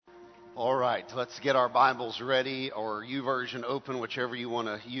All right, let's get our Bibles ready, or YouVersion open, whichever you want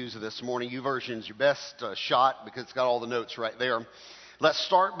to use this morning. YouVersion's your best shot because it's got all the notes right there. Let's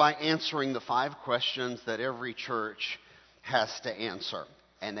start by answering the 5 questions that every church has to answer.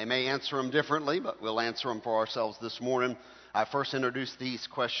 And they may answer them differently, but we'll answer them for ourselves this morning. I first introduced these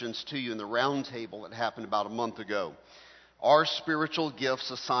questions to you in the round table that happened about a month ago. Are spiritual gifts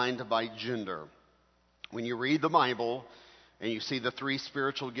assigned by gender? When you read the Bible and you see the 3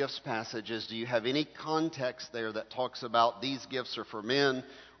 spiritual gifts passages, do you have any context there that talks about these gifts are for men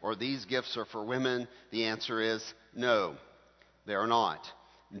or these gifts are for women? The answer is no, they are not.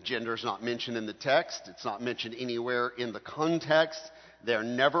 Gender is not mentioned in the text. It's not mentioned anywhere in the context. They're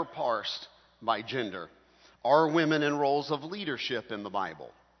never parsed by gender. Are women in roles of leadership in the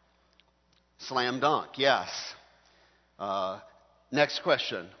Bible? Slam dunk, yes. Next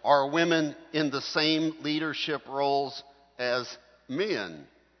question. Are women in the same leadership roles as men?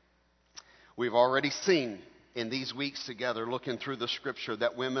 We've already seen in these weeks together, looking through the scripture,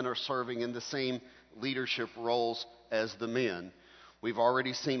 that women are serving in the same leadership roles as the men. We've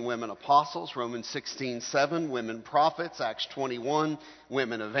already seen women apostles, Romans 16:7, women prophets, Acts 21,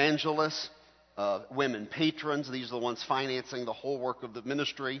 women evangelists, women patrons, these are the ones financing the whole work of the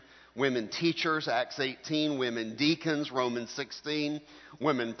ministry, women teachers, Acts 18, women deacons, Romans 16,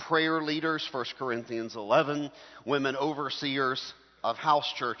 women prayer leaders, 1 Corinthians 11, women overseers of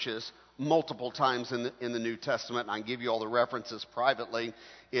house churches, multiple times in the New Testament, and I can give you all the references privately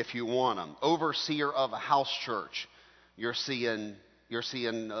if you want them. Overseer of a house church, you're seeing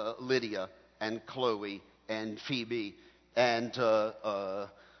Lydia and Chloe and Phoebe, and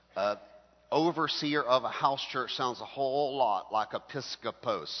overseer of a house church sounds a whole lot like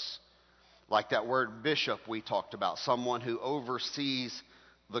episkopos, like that word bishop we talked about, someone who oversees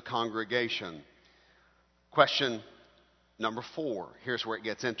the congregation. Question number 4, here's where it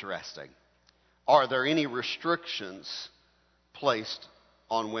gets interesting. Are there any restrictions placed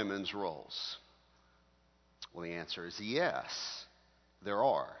on women's roles? Well, the answer is yes, there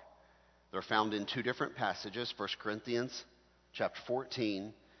are. They're found in 2 different passages, 1 Corinthians chapter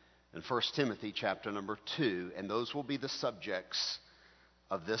 14 and 1 Timothy chapter number 2, and those will be the subjects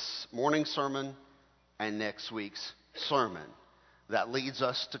of this morning's sermon and next week's sermon. That leads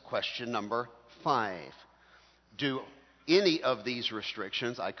us to question number 5. Do any of these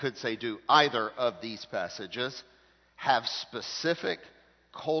restrictions, I could say do either of these passages, have specific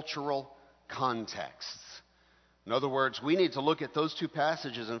cultural contexts? In other words, we need to look at those 2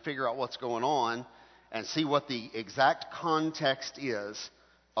 passages and figure out what's going on and see what the exact context is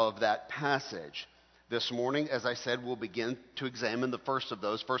of that passage. This morning, as I said, we'll begin to examine the first of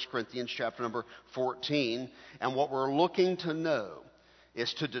those, 1 Corinthians chapter number 14. And what we're looking to know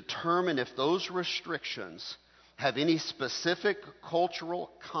is to determine if those restrictions have any specific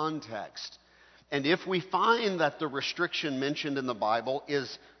cultural context. And if we find that the restriction mentioned in the Bible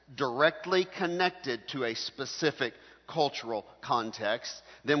is directly connected to a specific cultural context,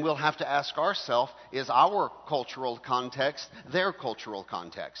 then we'll have to ask ourselves, is our cultural context their cultural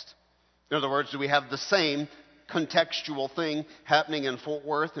context? In other words, do we have the same contextual thing happening in Fort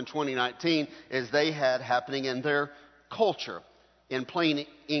Worth in 2019 as they had happening in their culture? In plain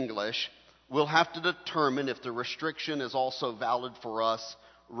English, we'll have to determine if the restriction is also valid for us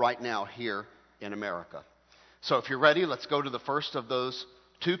right now here in America. So if you're ready, let's go to the first of those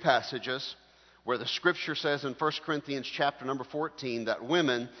 2 passages where the scripture says in 1 Corinthians chapter number 14 that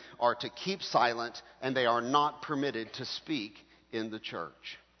women are to keep silent and they are not permitted to speak in the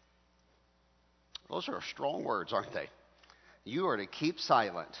church. Those are strong words, aren't they? You are to keep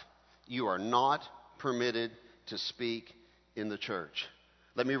silent. You are not permitted to speak in the church.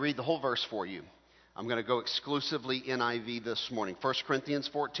 Let me read the whole verse for you. I'm going to go exclusively NIV this morning. 1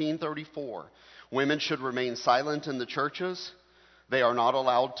 Corinthians 14:34. Women should remain silent in the churches. They are not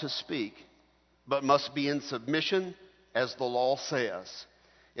allowed to speak, but must be in submission as the law says.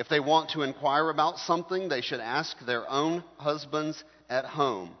 If they want to inquire about something, they should ask their own husbands at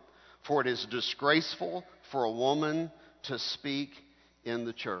home, for it is disgraceful for a woman to speak in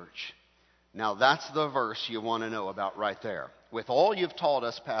the church. Now that's the verse you want to know about right there. With all you've taught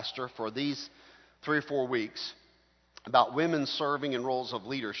us, Pastor, for these 3 or 4 weeks about women serving in roles of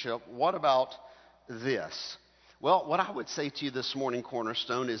leadership, what about this? Well, what I would say to you this morning,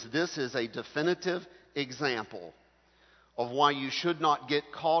 Cornerstone, is this is a definitive example of why you should not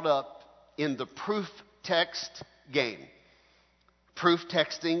get caught up in the proof text game. Proof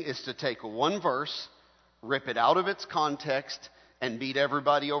texting is to take one verse, rip it out of its context, and beat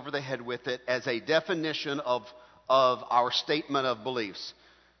everybody over the head with it as a definition of our statement of beliefs.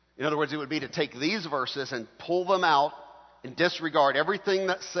 In other words, it would be to take these verses and pull them out and disregard everything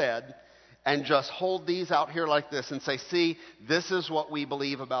that's said and just hold these out here like this and say, see, this is what we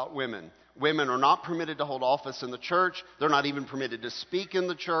believe about women. Women are not permitted to hold office in the church. They're not even permitted to speak in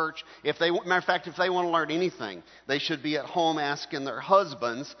the church. Matter of fact, if they want to learn anything, they should be at home asking their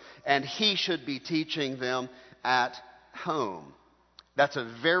husbands, and he should be teaching them at home. That's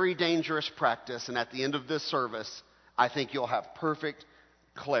a very dangerous practice, and at the end of this service, I think you'll have perfect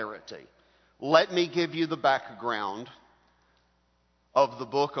clarity. Let me give you the background of the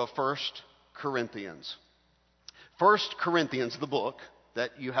book of 1 Corinthians. 1 Corinthians, the book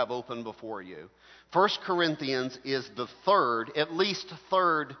that you have open before you. 1 Corinthians is the at least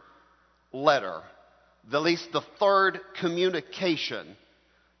third letter, at least the third communication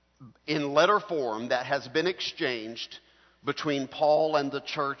in letter form that has been exchanged between Paul and the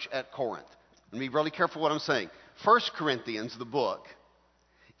church at Corinth. And be really careful what I'm saying. 1 Corinthians, the book,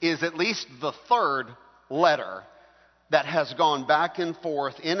 is at least the third letter that has gone back and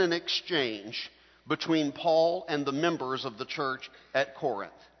forth in an exchange between Paul and the members of the church at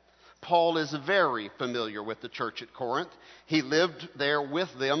Corinth. Paul is very familiar with the church at Corinth. He lived there with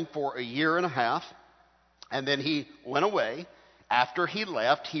them for a year and a half, and then he went away. After he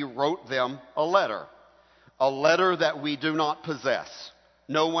left, he wrote them a letter that we do not possess.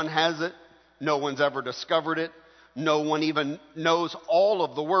 No one has it. No one's ever discovered it. No one even knows all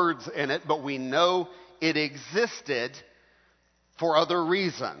of the words in it, but we know it existed for other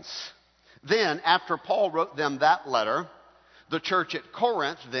reasons. Then, after Paul wrote them that letter, the church at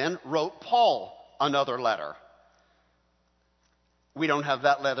Corinth then wrote Paul another letter. We don't have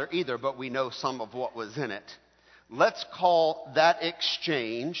that letter either, but we know some of what was in it. Let's call that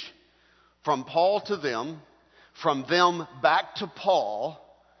exchange from Paul to them, from them back to Paul,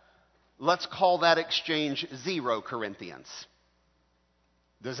 let's call that exchange 0 Corinthians.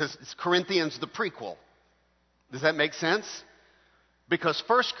 This is Corinthians the prequel. Does that make sense? Because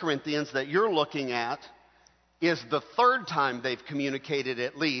 1 Corinthians that you're looking at is the third time they've communicated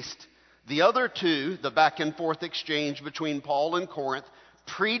at least. The other two, the back and forth exchange between Paul and Corinth,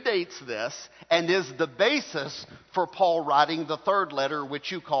 predates this and is the basis for Paul writing the third letter,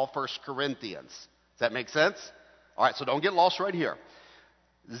 which you call 1 Corinthians. Does that make sense? All right, so don't get lost right here.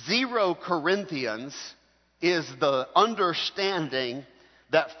 0 Corinthians is the understanding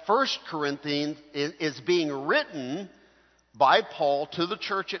that 1 Corinthians is being written by Paul to the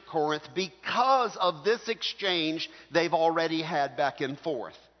church at Corinth because of this exchange they've already had back and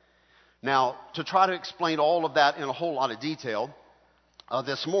forth. Now, to try to explain all of that in a whole lot of detail,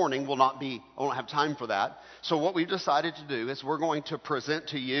 this morning I won't have time for that. So what we've decided to do is we're going to present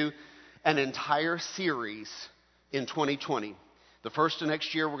to you an entire series in 2020. The first of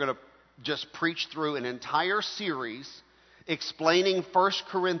next year, we're going to just preach through an entire series explaining 1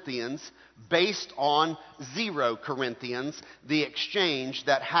 Corinthians based on 0 Corinthians, the exchange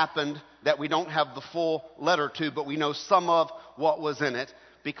that happened that we don't have the full letter to, but we know some of what was in it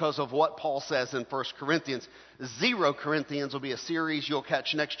because of what Paul says in 1 Corinthians. 0 Corinthians will be a series you'll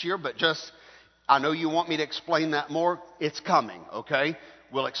catch next year, but I know you want me to explain that more. It's coming, okay?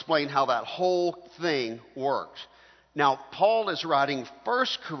 We'll explain how that whole thing worked. Now, Paul is writing 1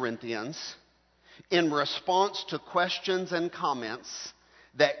 Corinthians in response to questions and comments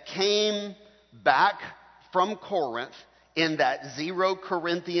that came back from Corinth in that 0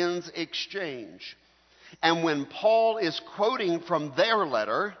 Corinthians exchange. And when Paul is quoting from their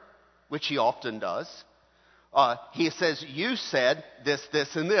letter, which he often does, he says, you said this,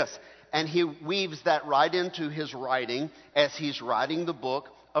 this, and this. And he weaves that right into his writing as he's writing the book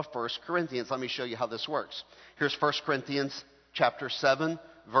of 1 Corinthians. Let me show you how this works. Here's 1 Corinthians chapter 7,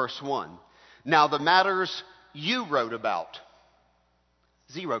 verse 1. Now the matters you wrote about,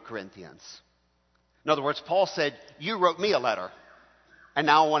 0 Corinthians. In other words, Paul said, you wrote me a letter. And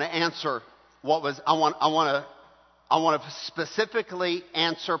now I want to answer I want to specifically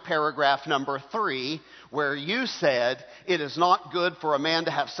answer paragraph number 3, where you said it is not good for a man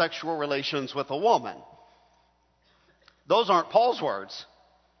to have sexual relations with a woman. Those aren't Paul's words.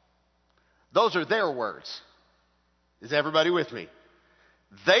 Those are their words. Is everybody with me?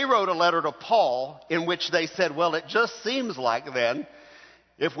 They wrote a letter to Paul in which they said, well, it just seems like then,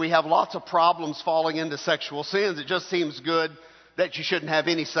 if we have lots of problems falling into sexual sins, it just seems good that you shouldn't have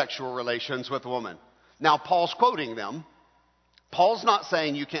any sexual relations with a woman. Now, Paul's quoting them. Paul's not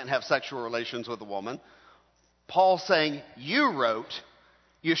saying you can't have sexual relations with a woman. Paul's saying you wrote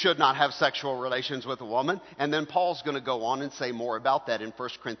you should not have sexual relations with a woman. And then Paul's going to go on and say more about that in 1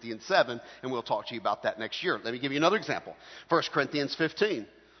 Corinthians 7, and we'll talk to you about that next year. Let me give you another example. 1 Corinthians 15,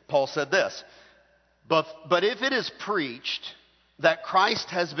 Paul said this, But if it is preached that Christ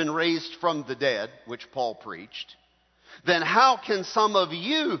has been raised from the dead, which Paul preached, then how can some of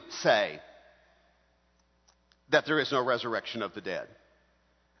you say that there is no resurrection of the dead?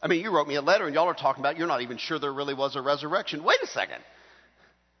 I mean, you wrote me a letter and y'all are talking about you're not even sure there really was a resurrection. Wait a second.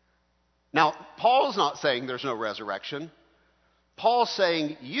 Now, Paul's not saying there's no resurrection. Paul's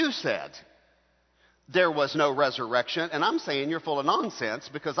saying you said there was no resurrection, and I'm saying you're full of nonsense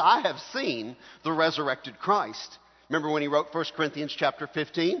because I have seen the resurrected Christ. Remember when he wrote 1 Corinthians chapter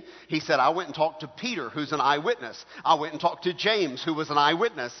 15? He said, I went and talked to Peter, who's an eyewitness. I went and talked to James, who was an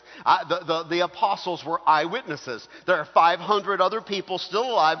eyewitness. The apostles were eyewitnesses. There are 500 other people still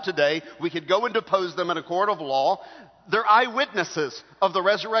alive today. We could go and depose them in a court of law. They're eyewitnesses of the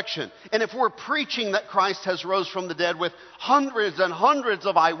resurrection. And if we're preaching that Christ has rose from the dead with hundreds and hundreds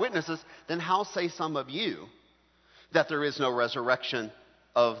of eyewitnesses, then how say some of you that there is no resurrection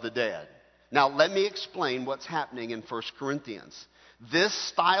of the dead? Now, let me explain what's happening in 1 Corinthians. This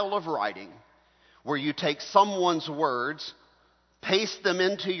style of writing, where you take someone's words, paste them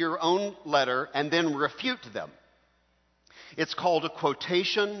into your own letter, and then refute them. It's called a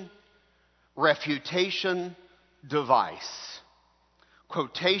quotation, refutation, device.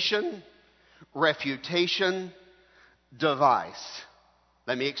 Quotation, refutation, device.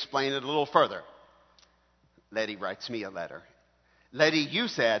 Let me explain it a little further. Letty writes me a letter. Letty, you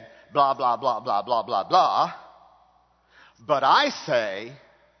said blah, blah, blah, blah, blah, blah, blah. But I say,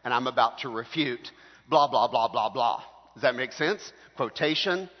 and I'm about to refute, blah, blah, blah, blah, blah. Does that make sense?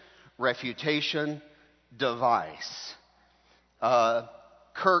 Quotation, refutation, device.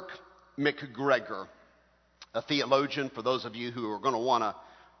 Kirk McGregor, a theologian, for those of you who are going to want to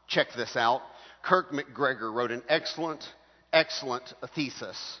check this out. Kirk McGregor wrote an excellent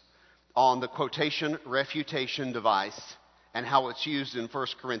thesis on the quotation, refutation, device and how it's used in 1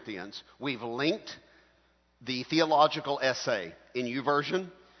 Corinthians. We've linked the theological essay in YouVersion.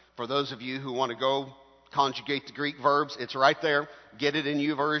 For those of you who want to go conjugate the Greek verbs, it's right there. Get it in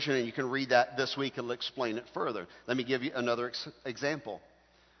YouVersion and you can read that this week. It'll explain it further. Let me give you another example.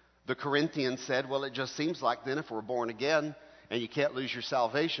 The Corinthians said, well, it just seems like then if we're born again and you can't lose your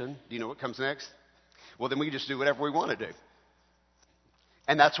salvation, do you know what comes next? Well, then we can just do whatever we want to do.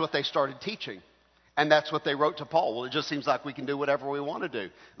 And that's what they started teaching. And that's what they wrote to Paul. Well, it just seems like we can do whatever we want to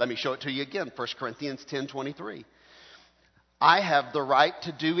do. Let me show it to you again. 1 Corinthians 10:23. I have the right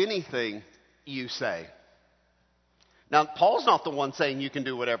to do anything you say. Now, Paul's not the one saying you can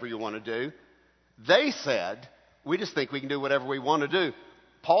do whatever you want to do. They said, we just think we can do whatever we want to do.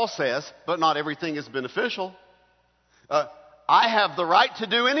 Paul says, but not everything is beneficial. I have the right to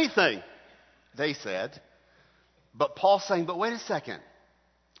do anything, they said. But Paul's saying, but wait a second.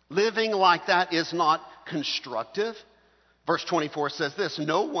 Living like that is not constructive. Verse 24 says this,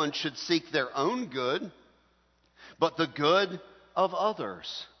 no one should seek their own good, but the good of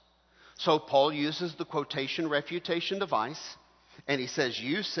others. So Paul uses the quotation refutation device, and he says,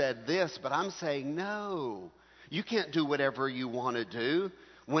 you said this, but I'm saying no. You can't do whatever you want to do.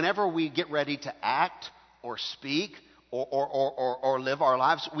 Whenever we get ready to act or speak or live our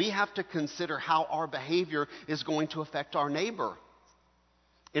lives, we have to consider how our behavior is going to affect our neighbor.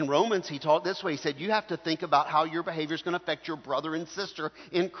 In Romans, he taught this way. He said, you have to think about how your behavior is going to affect your brother and sister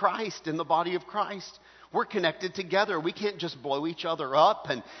in Christ, in the body of Christ. We're connected together. We can't just blow each other up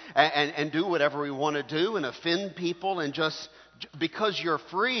and do whatever we want to do and offend people. And just because you're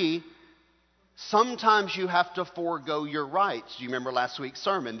free, sometimes you have to forego your rights. Do you remember last week's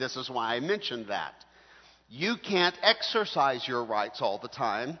sermon? This is why I mentioned that. You can't exercise your rights all the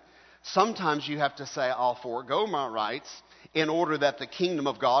time. Sometimes you have to say, I'll forego my rights in order that the kingdom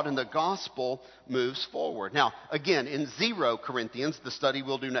of God and the gospel moves forward. Now, again, in 0 Corinthians, the study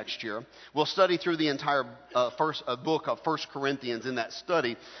we'll do next year, we'll study through the entire book of 1 Corinthians in that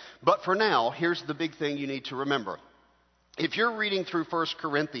study. But for now, here's the big thing you need to remember. If you're reading through 1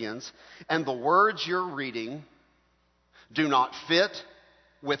 Corinthians and the words you're reading do not fit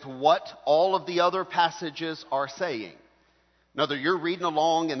with what all of the other passages are saying. In other words, you're reading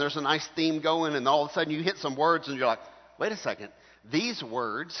along and there's a nice theme going and all of a sudden you hit some words and you're like, wait a second, these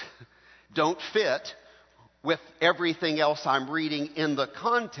words don't fit with everything else I'm reading in the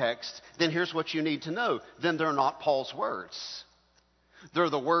context, then here's what you need to know. Then they're not Paul's words.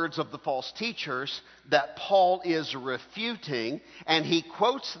 They're the words of the false teachers that Paul is refuting, and he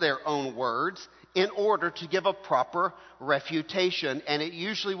quotes their own words in order to give a proper refutation, and it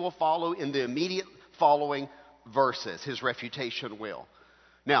usually will follow in the immediate following verses. His refutation will.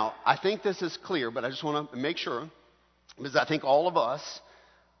 Now, I think this is clear, but I just want to make sure, because I think all of us,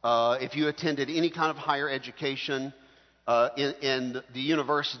 if you attended any kind of higher education in the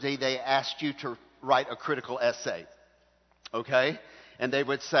university, they asked you to write a critical essay. Okay? and they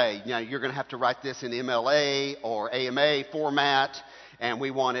would say, you're going to have to write this in MLA or AMA format, and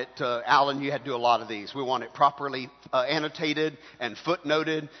we want it, Alan, you had to do a lot of these. We want it properly annotated and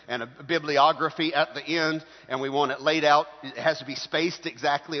footnoted and a bibliography at the end, and we want it laid out. It has to be spaced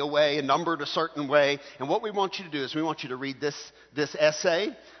exactly a way and numbered a certain way. And what we want you to do is we want you to read this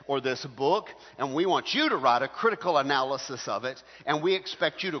essay or this book, and we want you to write a critical analysis of it, and we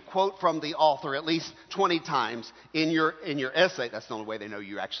expect you to quote from the author at least 20 times in your essay. That's the only way they know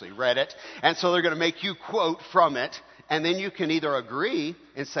you actually read it. And so they're going to make you quote from it. And then you can either agree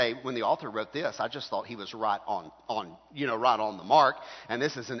and say, when the author wrote this, I just thought he was right on the mark, and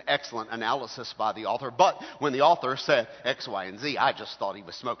this is an excellent analysis by the author. But when the author said X, Y, and Z, I just thought he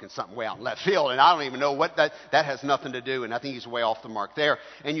was smoking something way out in left field, and I don't even know what that has nothing to do, and I think he's way off the mark there.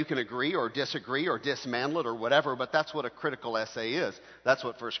 And you can agree or disagree or dismantle it or whatever, but that's what a critical essay is. That's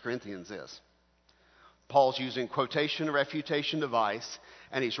what 1 Corinthians is. Paul's using quotation and refutation device,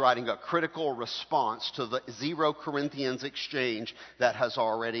 and he's writing a critical response to the 0 Corinthians exchange that has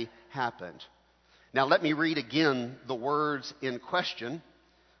already happened. Now let me read again the words in question.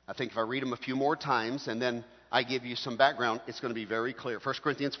 I think if I read them a few more times and then I give you some background, it's going to be very clear. 1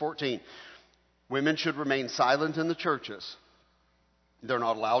 Corinthians 14. Women should remain silent in the churches. They're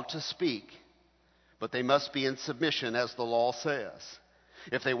not allowed to speak, but they must be in submission as the law says.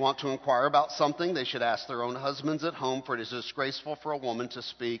 If they want to inquire about something, they should ask their own husbands at home, for it is disgraceful for a woman to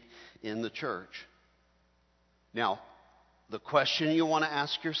speak in the church. Now, the question you want to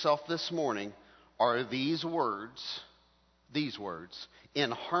ask yourself this morning, are these words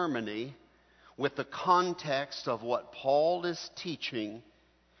in harmony with the context of what Paul is teaching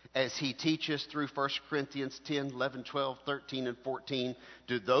as he teaches through 1 Corinthians 10, 11, 12, 13, and 14?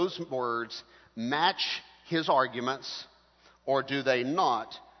 Do those words match his arguments? Or do they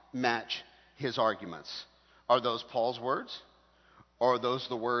not match his arguments? Are those Paul's words? Or are those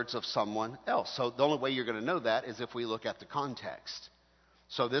the words of someone else? So the only way you're going to know that is if we look at the context.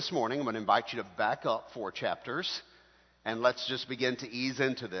 So this morning, I'm going to invite you to back up 4 chapters, and let's just begin to ease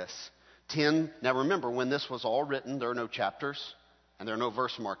into this. 10, now remember, when this was all written, there are no chapters, and there are no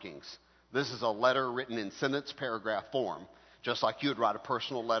verse markings. This is a letter written in sentence paragraph form, just like you would write a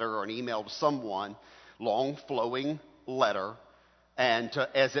personal letter or an email to someone, long flowing letter, and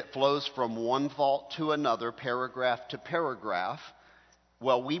as it flows from one thought to another, paragraph to paragraph,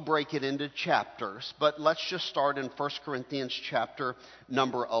 well, we break it into chapters. But let's just start in 1 Corinthians chapter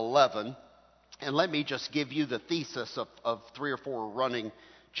number 11, and let me just give you the thesis of 3 or 4 running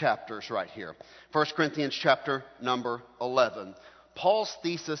chapters right here. 1 Corinthians chapter number 11. Paul's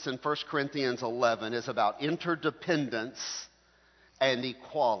thesis in 1 Corinthians 11 is about interdependence and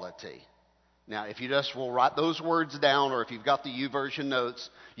equality. Now, if you just will write those words down, or if you've got the YouVersion notes,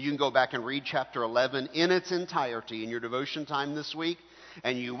 you can go back and read chapter 11 in its entirety in your devotion time this week,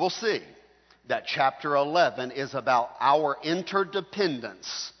 and you will see that chapter 11 is about our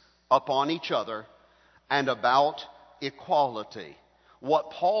interdependence upon each other and about equality.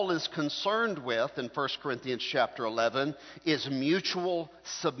 What Paul is concerned with in 1 Corinthians chapter 11 is mutual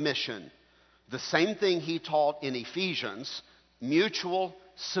submission. The same thing he taught in Ephesians, mutual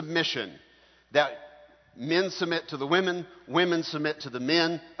submission. That men submit to the women, women submit to the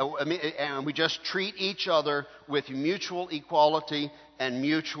men, and we just treat each other with mutual equality and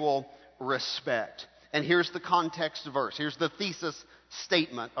mutual respect. And here's the context verse. Here's the thesis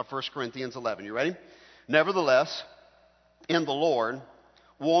statement of 1 Corinthians 11. You ready? Nevertheless, in the Lord,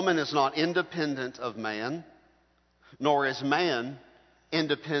 woman is not independent of man, nor is man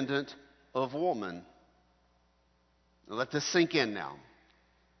independent of woman. Now, let this sink in now.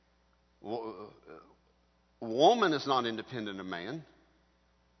 Woman is not independent of man,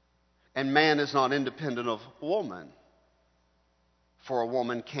 and man is not independent of woman. For a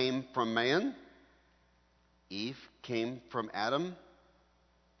woman came from man, Eve came from Adam,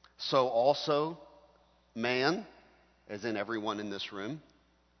 so also man, as in everyone in this room,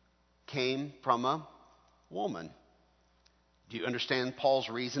 came from a woman. Do you understand Paul's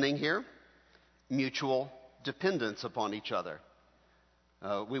reasoning here? Mutual dependence upon each other.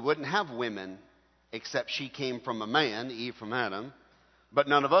 We wouldn't have women except she came from a man, Eve from Adam, but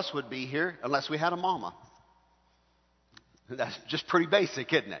none of us would be here unless we had a mama. That's just pretty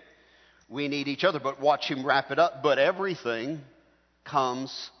basic, isn't it? We need each other, but watch him wrap it up. But everything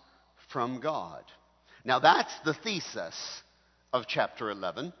comes from God. Now that's the thesis of chapter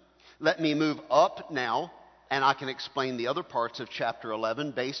 11. Let me move up now, and I can explain the other parts of chapter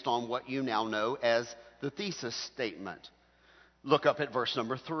 11 based on what you now know as the thesis statement. Look up at verse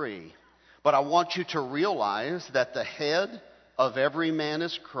number 3. But I want you to realize that the head of every man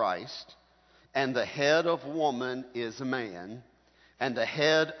is Christ, and the head of woman is man, and the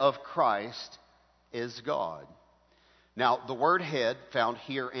head of Christ is God. Now, the word head found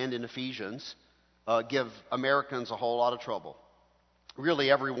here and in Ephesians give Americans a whole lot of trouble.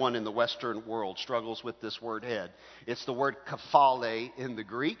 Really, everyone in the Western world struggles with this word head. It's the word kephale in the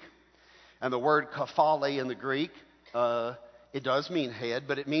Greek. And the word kephale in the Greek, it does mean head,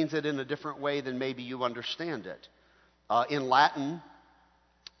 but it means it in a different way than maybe you understand it. In Latin,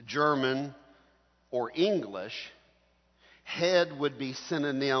 German, or English, head would be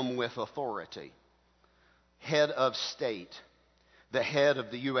synonym with authority. Head of state, the head of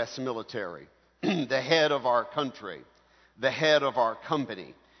the U.S. military, the head of our country, the head of our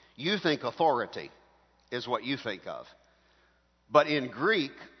company. You think authority is what you think of. But in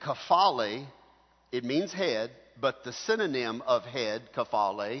Greek, kephale, it means head, but the synonym of head,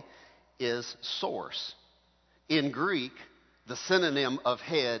 kephale, is source. In Greek, the synonym of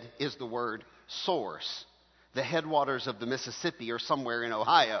head is the word source. The headwaters of the Mississippi are somewhere in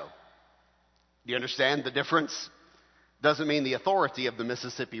Ohio. Do you understand the difference? Doesn't mean the authority of the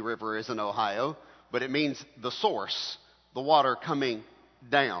Mississippi River is in Ohio, but it means the source, the water coming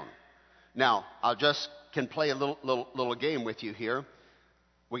down. Now, I just can play a little game with you here.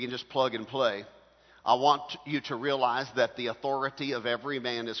 We can just plug and play. I want you to realize that the authority of every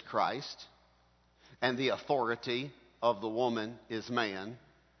man is Christ, and the authority of the woman is man,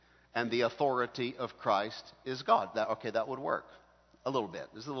 and the authority of Christ is God. That would work a little bit.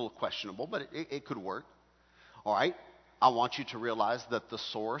 It's a little questionable, but it could work. All right. I want you to realize that the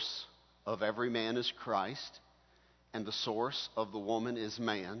source of every man is Christ, and the source of the woman is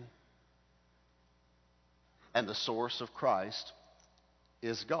man, and the source of Christ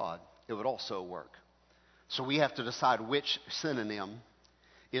is God. It would also work. So we have to decide which synonym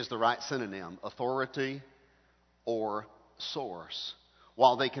is the right synonym, authority or source.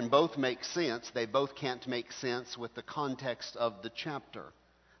 While they can both make sense, they both can't make sense with the context of the chapter.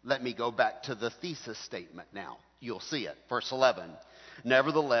 Let me go back to the thesis statement now. You'll see it. Verse 11.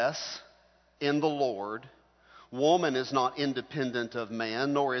 Nevertheless, in the Lord, woman is not independent of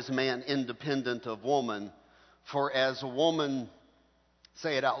man, nor is man independent of woman. For as woman,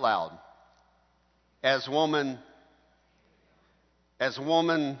 say it out loud, as woman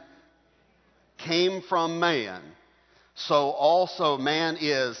came from man, so also man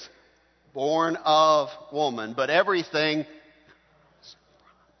is born of woman. But everything,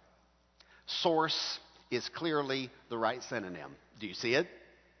 source is clearly the right synonym. Do you see it?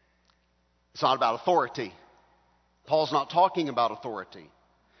 It's not about authority. Paul's not talking about authority.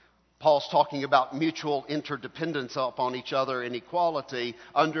 Paul's talking about mutual interdependence upon each other and equality,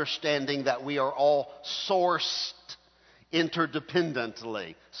 understanding that we are all sourced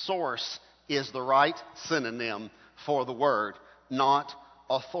interdependently. Source is the right synonym for the word, not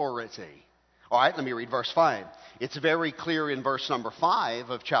authority. All right, let me read verse 5. It's very clear in verse number 5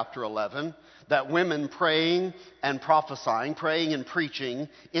 of chapter 11 that women praying and prophesying, praying and preaching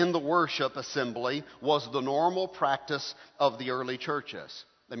in the worship assembly was the normal practice of the early churches.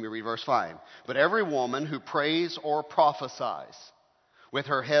 Let me read verse 5. But every woman who prays or prophesies with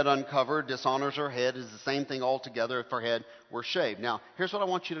her head uncovered dishonors her head is the same thing altogether if her head were shaved. Now, here's what I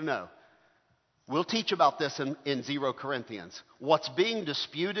want you to know. We'll teach about this in 0 Corinthians. What's being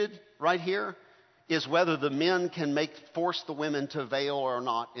disputed right here is whether the men can force the women to veil or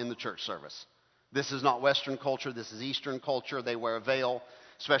not in the church service. This is not Western culture. This is Eastern culture. They wear a veil,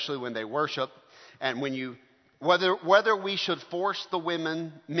 especially when they worship. And whether we should force the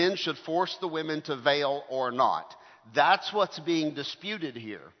women, men should force the women to veil or not. That's what's being disputed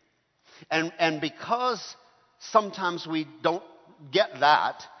here. And because sometimes we don't get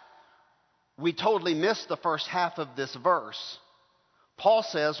that, we totally miss the first half of this verse. Paul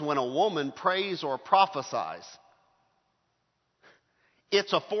says when a woman prays or prophesies,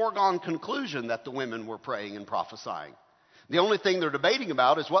 it's a foregone conclusion that the women were praying and prophesying. The only thing they're debating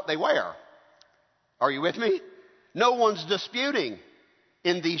about is what they wear. Are you with me? No one's disputing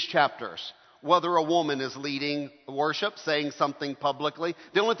in these chapters whether a woman is leading worship, saying something publicly.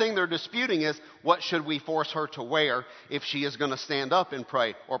 The only thing they're disputing is what should we force her to wear if she is going to stand up and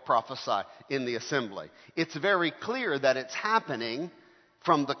pray or prophesy in the assembly. It's very clear that it's happening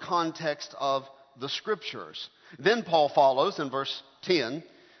from the context of the scriptures. Then Paul follows in verse 10,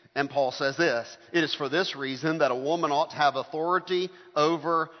 and Paul says this, "It is for this reason that a woman ought to have authority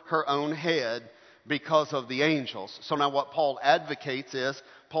over her own head because of the angels." So now what Paul advocates is,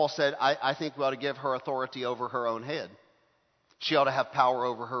 Paul said, I think we ought to give her authority over her own head. She ought to have power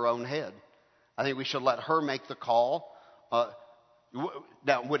over her own head. I think we should let her make the call.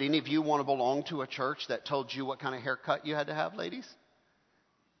 Now, would any of you want to belong to a church that told you what kind of haircut you had to have, ladies?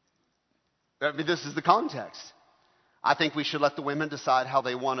 I mean, this is the context. I think we should let the women decide how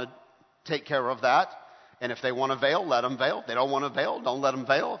they want to take care of that. And if they want to veil, let them veil. If they don't want to veil, don't let them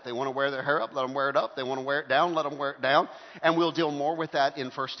veil. If they want to wear their hair up, let them wear it up. If they want to wear it down, let them wear it down. And we'll deal more with that in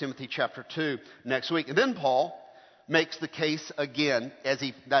 1 Timothy chapter 2 next week. And then Paul makes the case again,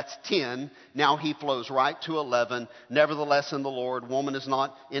 that's 10. Now he flows right to 11. Nevertheless, in the Lord, woman is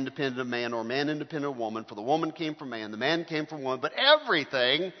not independent of man, or man independent of woman. For the woman came from man, the man came from woman. But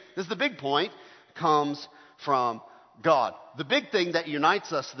everything, this is the big point, comes from God. The big thing that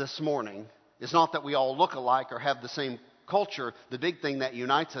unites us this morning is not that we all look alike or have the same culture. The big thing that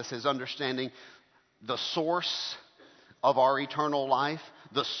unites us is understanding the source of our eternal life,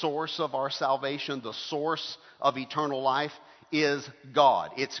 the source of our salvation, the source of eternal life is God.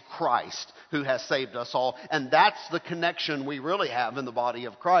 It's Christ who has saved us all. And that's the connection we really have in the body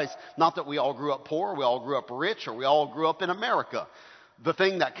of Christ. Not that we all grew up poor, we all grew up rich, or we all grew up in America. The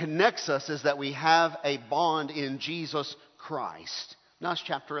thing that connects us is that we have a bond in Jesus Christ. Now it's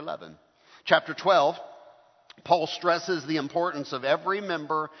chapter 11. Chapter 12, Paul stresses the importance of every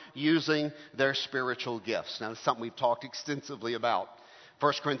member using their spiritual gifts. Now, it's something we've talked extensively about.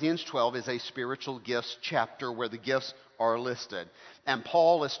 1 Corinthians 12 is a spiritual gifts chapter where the gifts are listed. And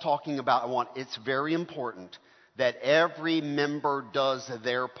Paul is talking about, it's very important that every member does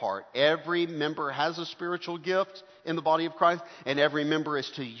their part. Every member has a spiritual gift in the body of Christ, and every member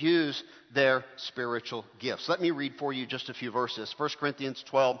is to use their spiritual gifts. Let me read for you just a few verses. 1 Corinthians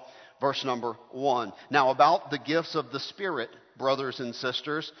 12, verse number 1. Now, about the gifts of the Spirit, brothers and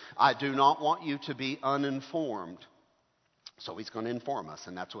sisters, I do not want you to be uninformed. So he's going to inform us,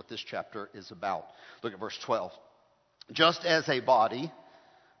 and that's what this chapter is about. Look at verse 12. Just as a body,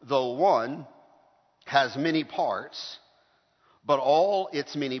 though one, has many parts, but all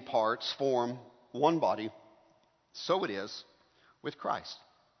its many parts form one body, so it is with Christ.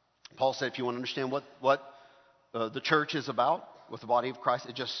 Paul said if you want to understand what the church is about, with the body of Christ,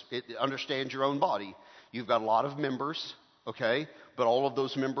 it understands your own body. You've got a lot of members, okay? But all of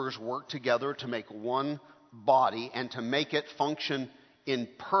those members work together to make one body and to make it function in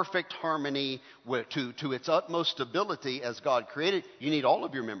perfect harmony to its utmost ability as God created. You need all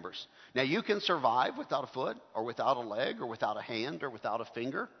of your members. Now, you can survive without a foot or without a leg or without a hand or without a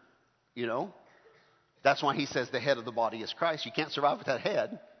finger, you know. That's why he says the head of the body is Christ. You can't survive without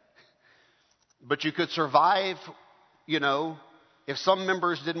head. But you could survive, you know, if some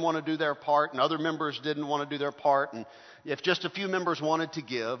members didn't want to do their part and other members didn't want to do their part, and if just a few members wanted to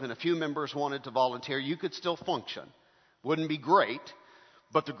give and a few members wanted to volunteer, you could still function. Wouldn't be great,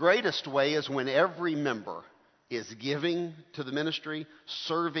 but the greatest way is when every member is giving to the ministry,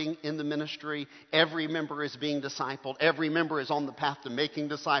 serving in the ministry. Every member is being discipled. Every member is on the path to making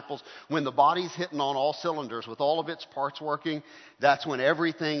disciples. When the body's hitting on all cylinders with all of its parts working, that's when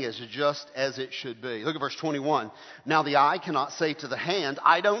everything is just as it should be. Look at verse 21. Now the eye cannot say to the hand,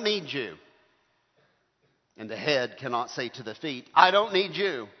 I don't need you. And the head cannot say to the feet, I don't need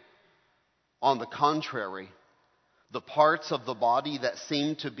you. On the contrary, the parts of the body that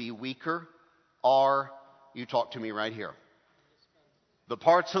seem to be weaker are, you talk to me right here. The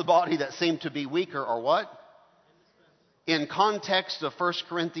parts of the body that seem to be weaker are what? In context of 1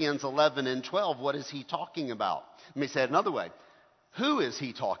 Corinthians 11 and 12, what is he talking about? Let me say it another way. Who is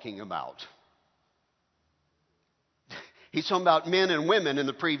he talking about? He's talking about men and women in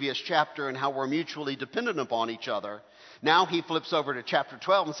the previous chapter and how we're mutually dependent upon each other. Now he flips over to chapter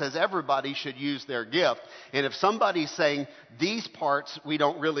 12 and says everybody should use their gift. And if somebody's saying these parts we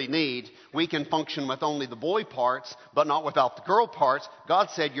don't really need, we can function with only the boy parts but not without the girl parts, God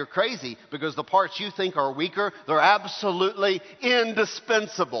said you're crazy, because the parts you think are weaker, they're absolutely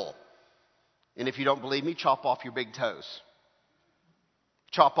indispensable. And if you don't believe me, chop off your big toes.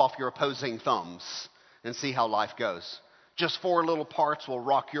 Chop off your opposing thumbs and see how life goes. Just 4 little parts will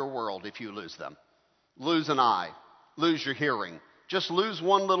rock your world if you lose them. Lose an eye. Lose your hearing. Just lose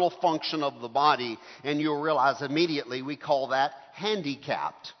one little function of the body and you'll realize immediately we call that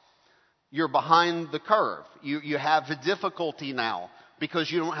handicapped. You're behind the curve. You have a difficulty now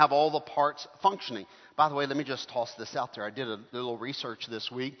because you don't have all the parts functioning. By the way, let me just toss this out there. I did a little research this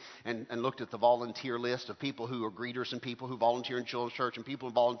week and looked at the volunteer list of people who are greeters and people who volunteer in children's church and people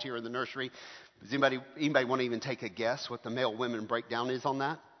who volunteer in the nursery. Does anybody want to even take a guess what the male-women breakdown is on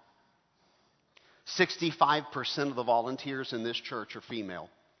that? 65% of the volunteers in this church are female.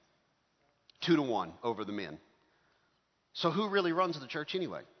 2-to-1 over the men. So who really runs the church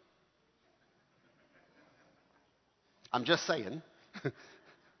anyway? I'm just saying.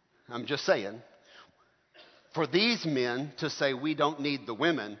 I'm just saying. For these men to say we don't need the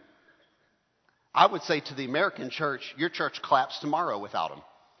women, I would say to the American church, your church collapsed tomorrow without them.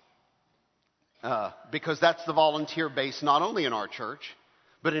 because that's the volunteer base not only in our church,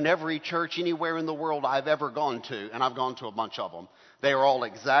 but in every church anywhere in the world I've ever gone to, and I've gone to a bunch of them. They are all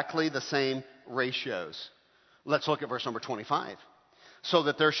exactly the same ratios. Let's look at verse number 25. So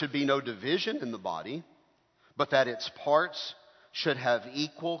that there should be no division in the body, but that its parts should have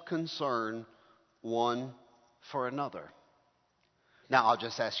equal concern one for another. Now, I'll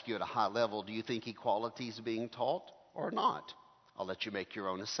just ask you at a high level, do you think equality is being taught or not? I'll let you make your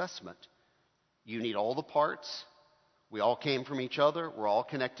own assessment. You need all the parts. We all came from each other. We're all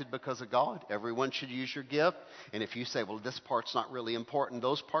connected because of God. Everyone should use your gift. And if you say, well, this part's not really important,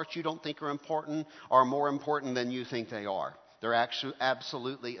 those parts you don't think are important are more important than you think they are. They're actually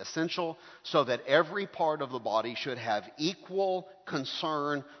absolutely essential so that every part of the body should have equal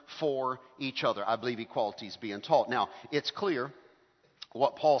concern for each other. I believe equality is being taught. Now, it's clear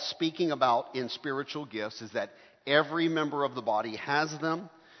what Paul's speaking about in spiritual gifts is that every member of the body has them.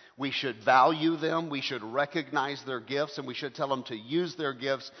 We should value them. We should recognize their gifts, and we should tell them to use their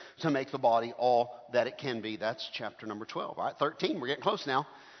gifts to make the body all that it can be. That's chapter number 12. All right, 13. We're getting close now.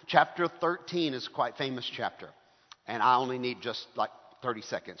 Chapter 13 is a quite famous chapter. And I only need just like 30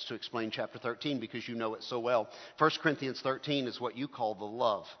 seconds to explain chapter 13 because you know it so well. 1 Corinthians 13 is what you call the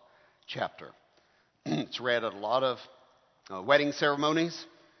love chapter. It's read at a lot of wedding ceremonies.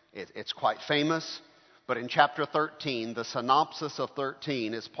 It's quite famous. But in chapter 13, the synopsis of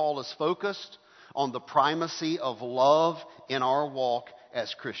 13 is Paul is focused on the primacy of love in our walk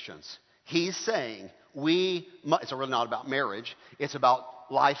as Christians. He's saying it's really not about marriage. It's about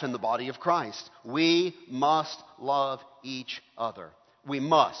life in the body of Christ. We must love each other. We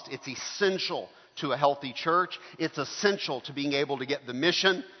must. It's essential to a healthy church. It's essential to being able to get the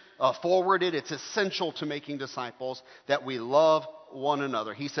mission forwarded. It's essential to making disciples that we love one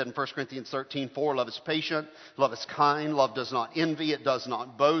another. He said in 1 Corinthians 13:4, love is patient, love is kind, love does not envy, it does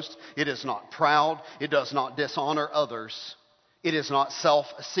not boast, it is not proud, it does not dishonor others, it is not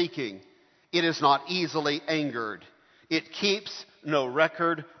self-seeking, it is not easily angered, it keeps no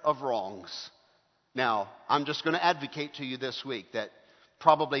record of wrongs. Now, I'm just going to advocate to you this week that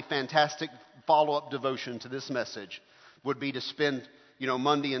probably fantastic follow-up devotion to this message would be to spend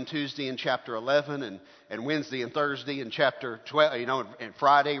Monday and Tuesday in chapter 11 and Wednesday and Thursday in chapter 12, and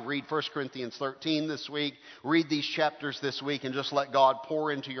Friday, read 1 Corinthians 13 this week. Read these chapters this week and just let God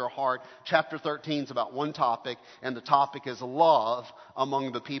pour into your heart. Chapter 13 is about one topic, and the topic is love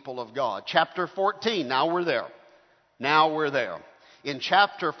among the people of God. Chapter 14, now we're there. In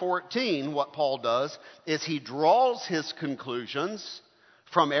chapter 14, what Paul does is he draws his conclusions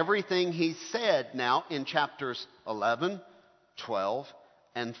from everything he said now in chapters 11, 12,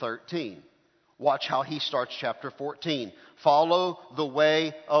 and 13. Watch how he starts chapter 14. Follow the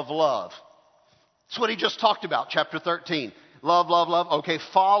way of love. That's what he just talked about, chapter 13. Love, love, love. Okay,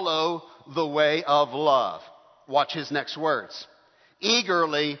 follow the way of love. Watch his next words.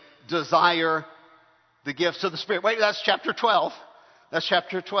 Eagerly desire the gifts of the Spirit. Wait, that's chapter 12. That's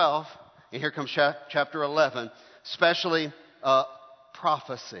chapter 12. And here comes chapter 11. Especially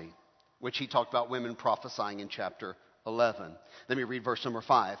prophecy, which he talked about women prophesying in chapter 11. Let me read verse number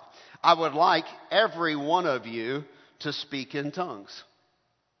 5. I would like every one of you to speak in tongues.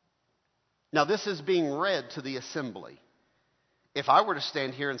 Now, this is being read to the assembly. If I were to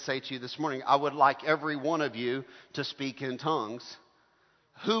stand here and say to you this morning, I would like every one of you to speak in tongues,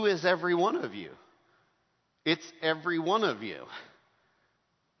 who is every one of you? It's every one of you.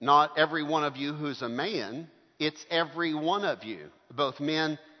 Not every one of you who's a man. It's every one of you, both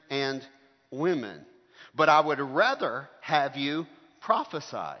men and women. But I would rather have you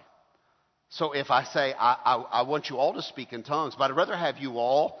prophesy. So if I say, I want you all to speak in tongues, but I'd rather have you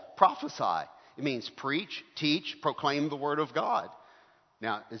all prophesy. It means preach, teach, proclaim the word of God.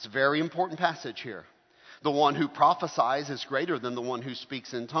 Now, it's a very important passage here. The one who prophesies is greater than the one who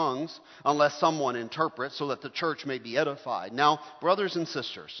speaks in tongues, unless someone interprets so that the church may be edified. Now, brothers and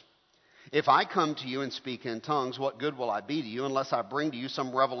sisters, if I come to you and speak in tongues, what good will I be to you unless I bring to you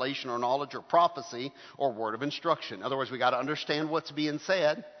some revelation or knowledge or prophecy or word of instruction? In other words, we got to understand what's being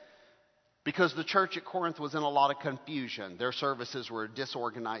said, because the church at Corinth was in a lot of confusion. Their services were a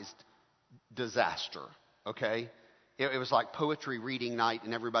disorganized disaster, okay? It was like poetry reading night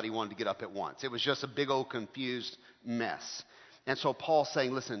and everybody wanted to get up at once. It was just a big old confused mess. And so Paul's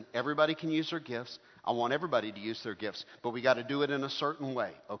saying, listen, everybody can use their gifts. I want everybody to use their gifts, but we got to do it in a certain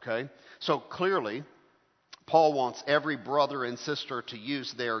way, okay? So clearly, Paul wants every brother and sister to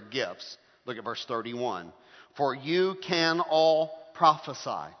use their gifts. Look at verse 31. For you can all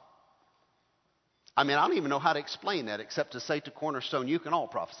prophesy. I mean, I don't even know how to explain that except to say to Cornerstone, you can all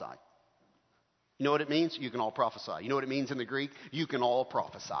prophesy. You know what it means? You can all prophesy. You know what it means in the Greek? You can all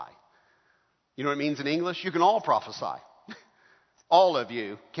prophesy. You know what it means in English? You can all prophesy. All of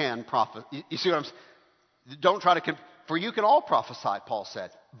you can prophesy. You see what I'm saying? Don't try to, for you can all prophesy, Paul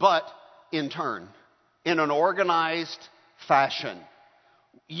said, but in turn, in an organized fashion.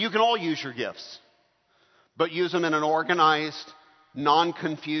 You can all use your gifts, but use them in an organized,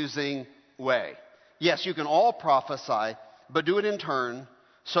 non-confusing way. Yes, you can all prophesy, but do it in turn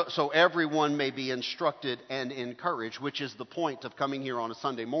so everyone may be instructed and encouraged, which is the point of coming here on a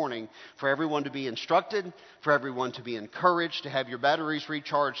Sunday morning, for everyone to be instructed, for everyone to be encouraged, to have your batteries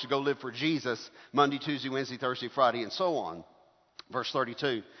recharged, to go live for Jesus Monday, Tuesday, Wednesday, Thursday, Friday, and so on. Verse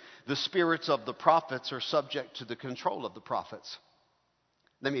 32, the spirits of the prophets are subject to the control of the prophets.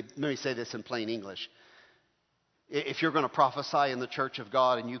 Let me say this in plain English. If you're going to prophesy in the church of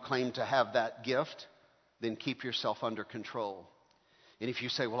God and you claim to have that gift, then keep yourself under control. And if you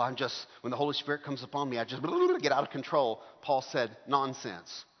say, well, when the Holy Spirit comes upon me, I just get out of control. Paul said,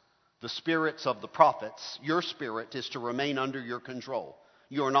 nonsense. The spirits of the prophets, your spirit is to remain under your control.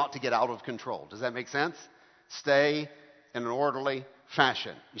 You are not to get out of control. Does that make sense? Stay in an orderly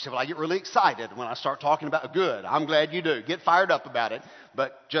fashion. You say, well, I get really excited when I start talking about good. I'm glad you do. Get fired up about it.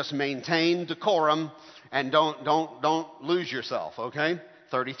 But just maintain decorum and don't lose yourself, okay?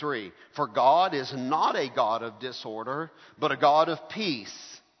 33. For God is not a God of disorder, but a God of peace,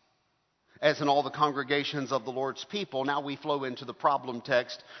 as in all the congregations of the Lord's people. Now we flow into the problem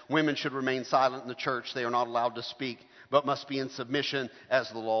text. Women should remain silent in the church. They are not allowed to speak, but must be in submission, as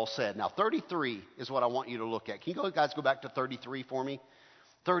the law said. Now 33 is what I want you to look at. Can you guys go back to 33 for me?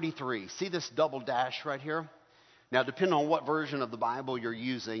 33. See this double dash right here? Now, depending on what version of the Bible you're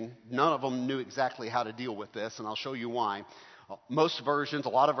using, none of them knew exactly how to deal with this, and I'll show you why. Most versions, a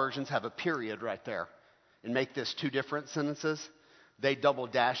lot of versions have a period right there and make this two different sentences. They double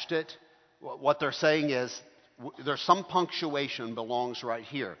dashed it. What they're saying is there's some punctuation belongs right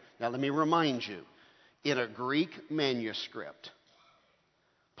here. Now, let me remind you, in a Greek manuscript,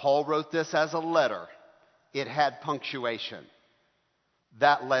 Paul wrote this as a letter. It had punctuation.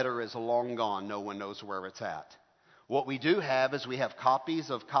 That letter is long gone. No one knows where it's at. What we do have is we have copies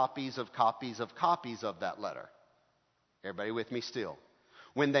of copies of copies of copies of that letter. Everybody with me still?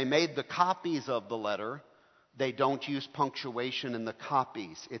 When they made the copies of the letter, they don't use punctuation in the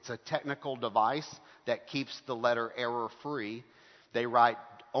copies. It's a technical device that keeps the letter error-free. They write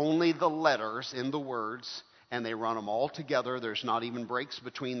only the letters in the words, and they run them all together. There's not even breaks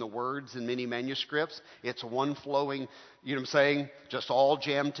between the words in many manuscripts. It's one flowing, you know what I'm saying, just all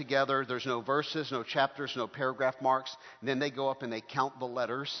jammed together. There's no verses, no chapters, no paragraph marks. And then they go up and they count the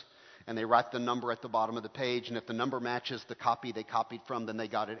letters, and they write the number at the bottom of the page. And if the number matches the copy they copied from, then they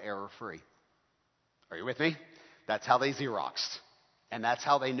got it error-free. Are you with me? That's how they Xeroxed. And that's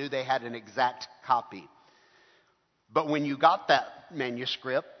how they knew they had an exact copy. But when you got that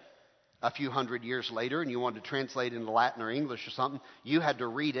manuscript a few hundred years later and you wanted to translate it into Latin or English or something, you had to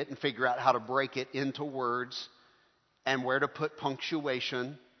read it and figure out how to break it into words and where to put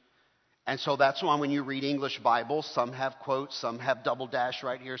punctuation. And so that's why when you read English Bibles, some have quotes, some have double dash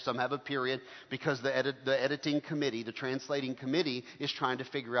right here, some have a period, because the editing committee, the translating committee, is trying to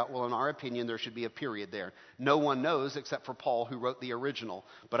figure out, well, in our opinion, there should be a period there. No one knows except for Paul, who wrote the original.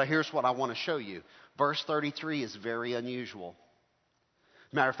 But here's what I want to show you. Verse 33 is very unusual.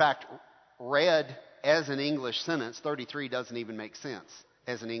 Matter of fact, read as an English sentence, 33 doesn't even make sense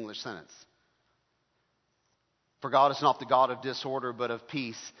as an English sentence. For God is not the God of disorder, but of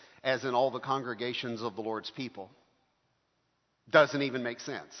peace, as in all the congregations of the Lord's people. Doesn't even make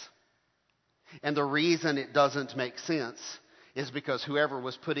sense. And the reason it doesn't make sense is because whoever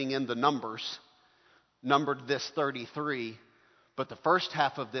was putting in the numbers numbered this 33, but the first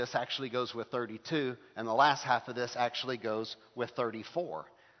half of this actually goes with 32, and the last half of this actually goes with 34.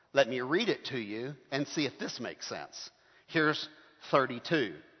 Let me read it to you and see if this makes sense. Here's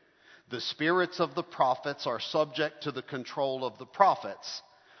 32. The spirits of the prophets are subject to the control of the prophets,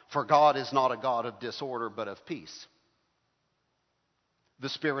 for God is not a God of disorder, but of peace. The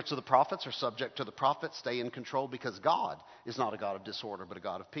spirits of the prophets are subject to the prophets, stay in control, because God is not a God of disorder, but a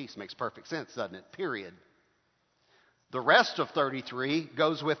God of peace. Makes perfect sense, doesn't it? Period. The rest of 33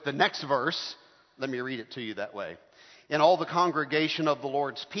 goes with the next verse. Let me read it to you that way. In all the congregation of the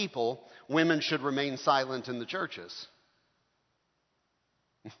Lord's people, women should remain silent in the churches.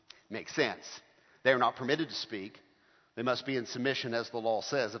 Makes sense. They are not permitted to speak. They must be in submission, as the law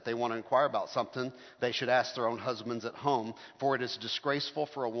says. If they want to inquire about something, they should ask their own husbands at home, for it is disgraceful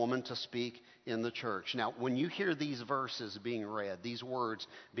for a woman to speak in the church. Now, when you hear these verses being read, these words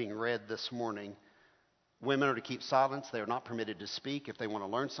being read this morning, Women are to keep silence. They are not permitted to speak. If they want to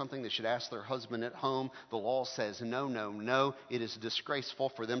learn something, they should ask their husband at home. The law says no, no, no. It is disgraceful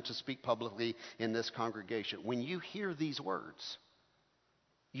for them to speak publicly in this congregation. When you hear these words,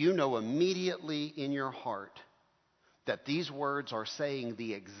 you know immediately in your heart that these words are saying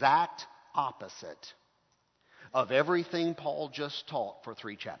the exact opposite of everything Paul just taught for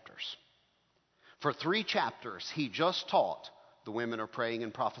 3 chapters. For 3 chapters, he just taught the women are praying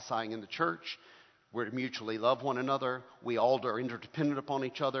and prophesying in the church. We're to mutually love one another. We all are interdependent upon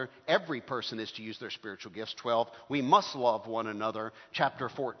each other. Every person is to use their spiritual gifts. 12, we must love one another. Chapter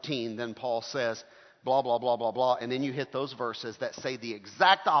 14, then Paul says, blah, blah, blah, blah, blah. And then you hit those verses that say the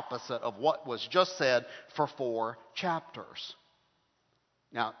exact opposite of what was just said for 4 chapters.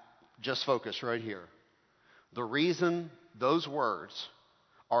 Now, just focus right here. The reason those words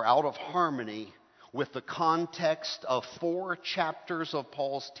are out of harmony with the context of 4 chapters of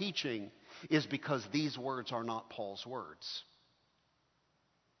Paul's teaching is because these words are not Paul's words.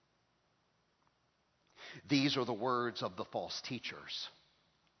 These are the words of the false teachers.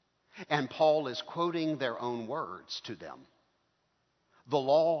 And Paul is quoting their own words to them. The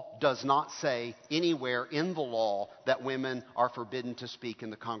law does not say anywhere in the law that women are forbidden to speak in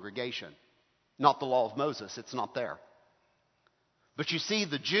the congregation. Not the law of Moses, it's not there. But you see,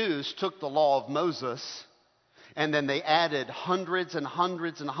 the Jews took the law of Moses and then they added hundreds and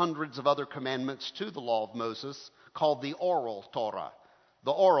hundreds and hundreds of other commandments to the law of Moses called the oral Torah,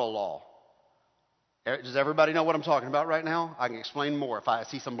 the oral law. Does everybody know what I'm talking about right now? I can explain more if I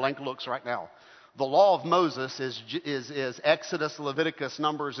see some blank looks right now. The law of Moses is Exodus, Leviticus,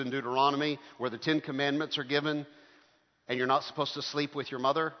 Numbers, and Deuteronomy, where the 10 Commandments are given, and you're not supposed to sleep with your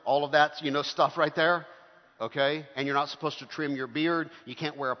mother. All of that, stuff right there. Okay? And you're not supposed to trim your beard. You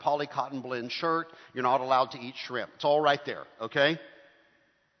can't wear a polycotton blend shirt. You're not allowed to eat shrimp. It's all right there. Okay?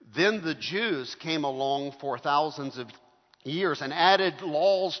 Then the Jews came along for thousands of years and added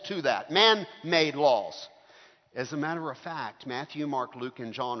laws to that. Man-made laws. As a matter of fact, Matthew, Mark, Luke,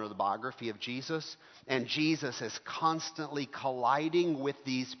 and John are the biography of Jesus. And Jesus is constantly colliding with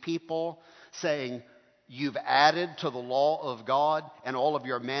these people saying, you've added to the law of God, and all of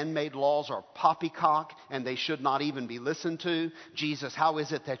your man-made laws are poppycock, and they should not even be listened to. Jesus, how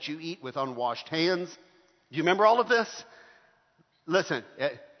is it that you eat with unwashed hands? Do you remember all of this? Listen,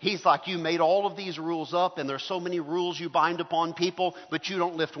 he's like, you made all of these rules up, and there's so many rules you bind upon people, but you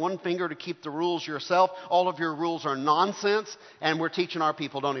don't lift one finger to keep the rules yourself. All of your rules are nonsense, and we're teaching our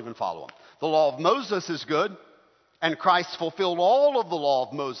people don't even follow them. The law of Moses is good, and Christ fulfilled all of the law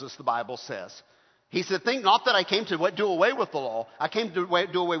of Moses, the Bible says. He said, think not that I came to do away with the law. I came to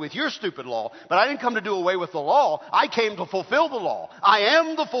do away with your stupid law. But I didn't come to do away with the law. I came to fulfill the law. I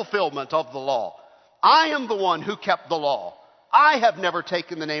am the fulfillment of the law. I am the one who kept the law. I have never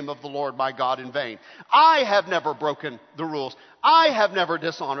taken the name of the Lord my God in vain. I have never broken the rules. I have never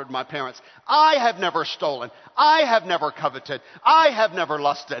dishonored my parents. I have never stolen. I have never coveted. I have never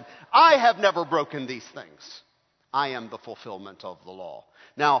lusted. I have never broken these things. I am the fulfillment of the law.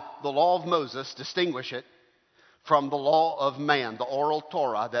 Now, the law of Moses, distinguish it from the law of man, the oral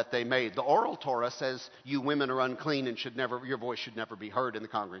Torah that they made. The oral Torah says you women are unclean and your voice should never be heard in the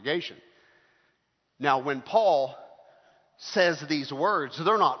congregation. Now, when Paul says these words,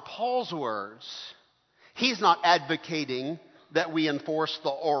 they're not Paul's words. He's not advocating that we enforce the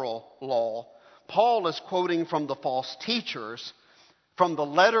oral law. Paul is quoting from the false teachers from the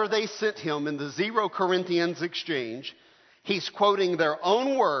letter they sent him in the 0 Corinthians exchange. He's quoting their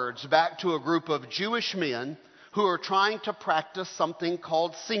own words back to a group of Jewish men who are trying to practice something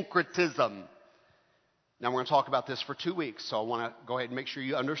called syncretism. Now, we're going to talk about this for 2 weeks, so I want to go ahead and make sure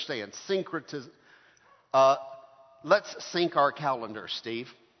you understand. Syncretism. Let's sync our calendars, Steve.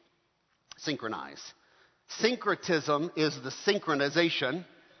 Synchronize. Syncretism is the synchronization.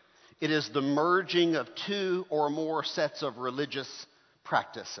 It is the merging of 2 or more sets of religious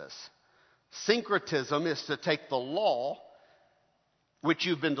practices. Syncretism is to take the law, which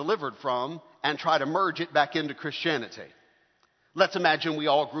you've been delivered from, and try to merge it back into Christianity. Let's imagine we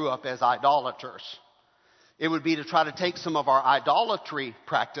all grew up as idolaters. It would be to try to take some of our idolatry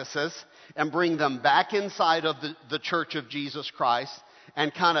practices and bring them back inside of the Church of Jesus Christ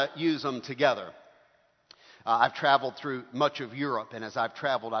and kind of use them together. I've traveled through much of Europe, and as I've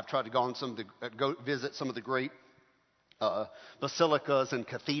traveled, I've tried to go visit some of the great basilicas and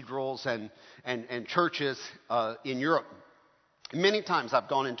cathedrals and churches in Europe. Many times I've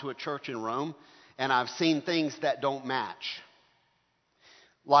gone into a church in Rome, and I've seen things that don't match.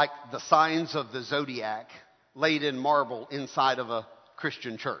 Like the signs of the zodiac laid in marble inside of a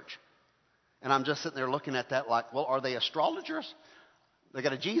Christian church. And I'm just sitting there looking at that like, well, are they astrologers? They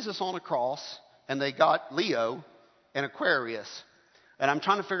got a Jesus on a cross. and they got Leo and Aquarius. And I'm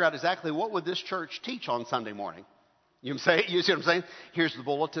trying to figure out exactly what would this church teach on Sunday morning. You see what I'm saying? Here's the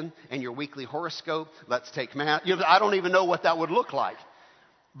bulletin and your weekly horoscope. Let's take math. I don't even know what that would look like.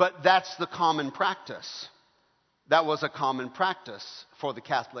 But that's the common practice. That was a common practice for the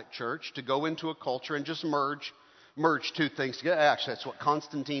Catholic Church, to go into a culture and just merge two things together. Actually, that's what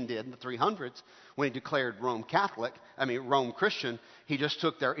Constantine did in the 300s when he declared Rome Christian. He just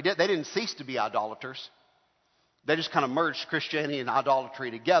took they didn't cease to be idolaters. They just kind of merged Christianity and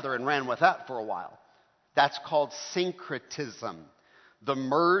idolatry together and ran with that for a while. That's called syncretism, the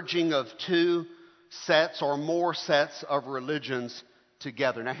merging of two sets or more sets of religions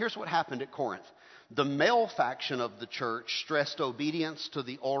together. Now, here's what happened at Corinth. The male faction of the church stressed obedience to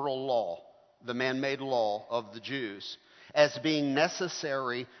the oral law, the man-made law of the Jews, as being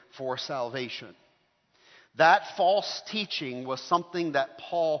necessary for salvation. That false teaching was something that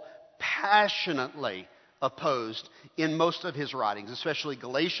Paul passionately opposed in most of his writings, especially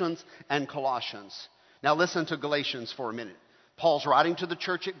Galatians and Colossians. Now listen to Galatians for a minute. Paul's writing to the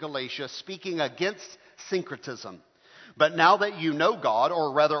church at Galatia, speaking against syncretism. But now that you know God,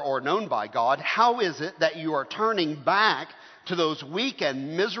 or rather are known by God, how is it that you are turning back to those weak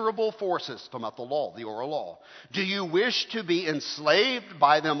and miserable forces? Talking about the law, the oral law. Do you wish to be enslaved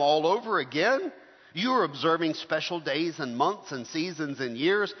by them all over again? You are observing special days and months and seasons and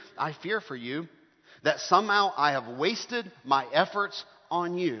years. I fear for you that somehow I have wasted my efforts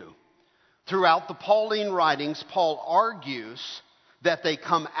on you. Throughout the Pauline writings, Paul argues that they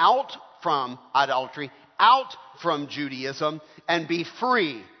come out from idolatry, out from Judaism, and be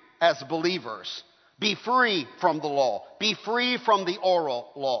free as believers. Be free from the law. Be free from the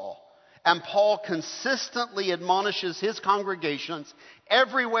oral law. And Paul consistently admonishes his congregations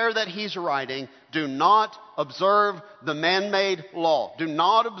everywhere that he's writing, do not observe the man-made law. Do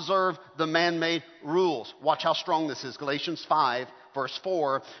not observe the man-made rules. Watch how strong this is. Galatians 5, verse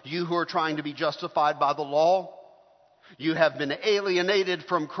 4. You who are trying to be justified by the law, you have been alienated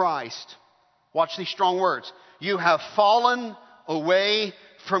from Christ. Watch these strong words. You have fallen away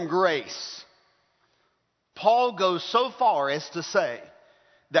from grace. Paul goes so far as to say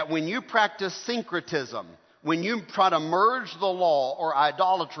that when you practice syncretism, when you try to merge the law or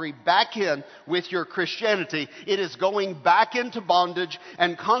idolatry back in with your Christianity, it is going back into bondage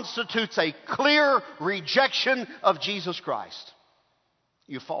and constitutes a clear rejection of Jesus Christ.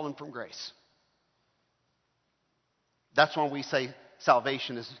 You've fallen from grace. That's why we say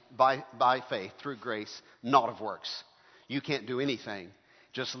salvation is by faith, through grace, not of works. You can't do anything.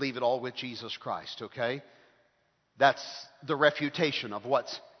 Just leave it all with Jesus Christ, okay? That's the refutation of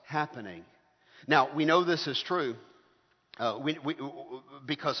what's happening. Now, we know this is true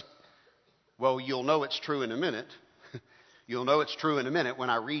because, well, you'll know it's true in a minute. You'll know it's true in a minute when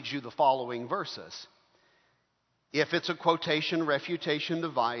I read you the following verses. If it's a quotation, refutation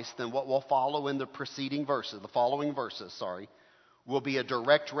device, then what will follow in the following verses, will be a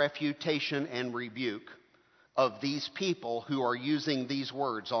direct refutation and rebuke of these people who are using these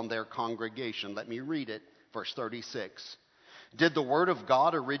words on their congregation. Let me read it, verse 36. Did the word of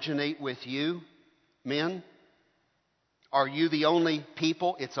God originate with you, men? Are you the only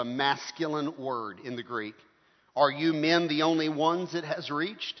people? It's a masculine word in the Greek. Are you men the only ones it has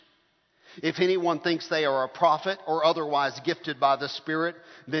reached? If anyone thinks they are a prophet or otherwise gifted by the Spirit,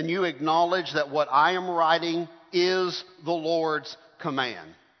 then you acknowledge that what I am writing is the Lord's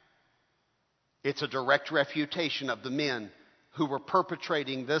command. It's a direct refutation of the men who were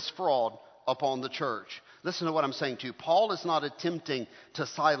perpetrating this fraud upon the church. Listen to what I'm saying to you. Paul is not attempting to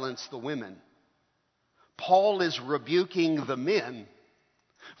silence the women. Paul is rebuking the men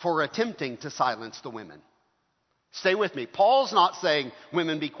for attempting to silence the women. Stay with me. Paul's not saying,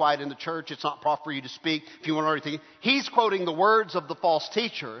 women, be quiet in the church. It's not proper for you to speak. If you want to know anything. He's quoting the words of the false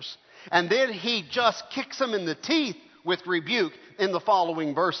teachers. And then he just kicks them in the teeth with rebuke in the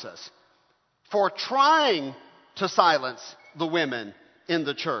following verses for trying to silence the women in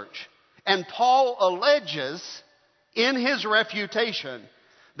the church. And Paul alleges in his refutation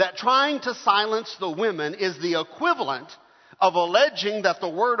that trying to silence the women is the equivalent of alleging that the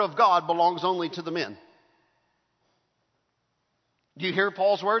word of God belongs only to the men. Do you hear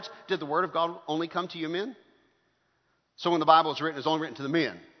Paul's words? Did the word of God only come to you men? So when the Bible is written, it's only written to the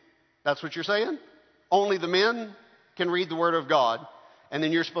men. That's what you're saying? Only the men can read the word of God. And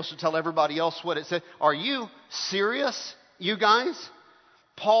then you're supposed to tell everybody else what it said. Are you serious, you guys?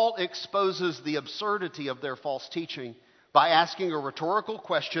 Paul exposes the absurdity of their false teaching by asking a rhetorical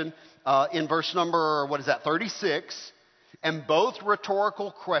question in verse number, 36. And both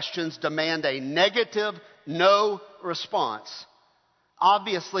rhetorical questions demand a negative, no response.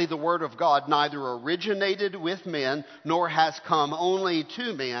 Obviously, the Word of God neither originated with men nor has come only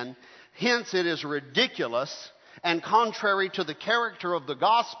to men. Hence, it is ridiculous and contrary to the character of the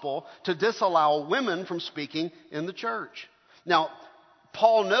gospel to disallow women from speaking in the church. Now,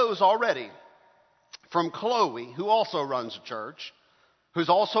 Paul knows already from Chloe, who also runs a church, who's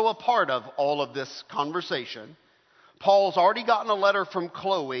also a part of all of this conversation. Paul's already gotten a letter from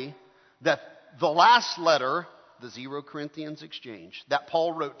Chloe that the last letter, the 0 Corinthians exchange, that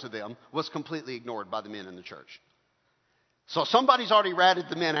Paul wrote to them was completely ignored by the men in the church. So somebody's already ratted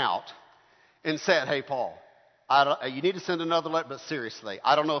the men out and said, hey, Paul, you need to send another letter, but seriously,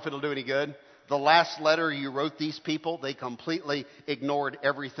 I don't know if it'll do any good. The last letter you wrote these people, they completely ignored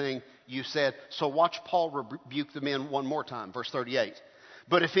everything you said. So watch Paul rebuke the men one more time, verse 38.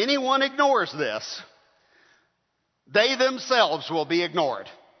 But if anyone ignores this, they themselves will be ignored.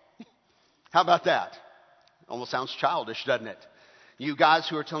 How about that? Almost sounds childish, doesn't it? You guys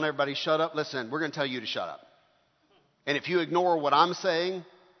who are telling everybody, shut up, listen, we're going to tell you to shut up. And if you ignore what I'm saying,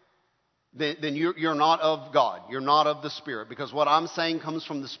 then you're not of God. You're not of the Spirit. Because what I'm saying comes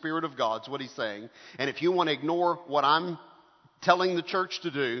from the Spirit of God, is what he's saying. And if you want to ignore what I'm telling the church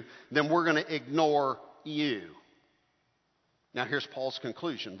to do, then we're going to ignore you. Now here's Paul's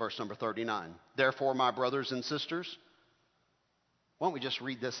conclusion, verse number 39. Therefore, my brothers and sisters, why don't we just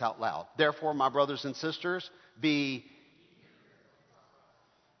read this out loud? Therefore, my brothers and sisters,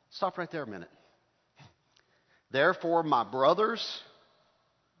 Stop right there a minute. Therefore, my brothers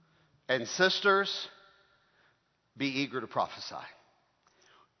and sisters, be eager to prophesy.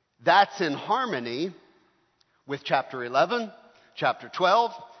 That's in harmony with chapter 11, chapter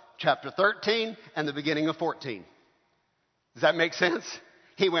 12, chapter 13, and the beginning of 14. Does that make sense?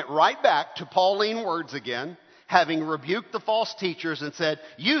 He went right back to Pauline words again, having rebuked the false teachers and said,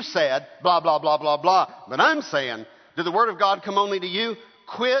 you said blah, blah, blah, blah, blah. But I'm saying, did the word of God come only to you?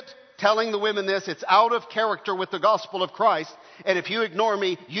 Quit telling the women this. It's out of character with the gospel of Christ. And if you ignore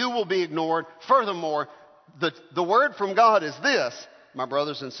me, you will be ignored. Furthermore, the word from God is this: my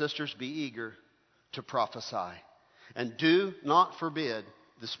brothers and sisters, be eager to prophesy. And do not forbid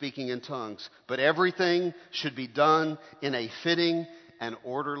the speaking in tongues, but everything should be done in a fitting and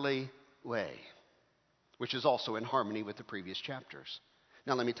orderly way, which is also in harmony with the previous chapters.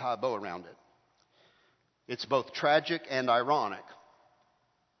 Now let me tie a bow around it. It's both tragic and ironic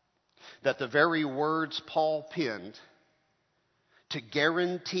that the very words Paul penned to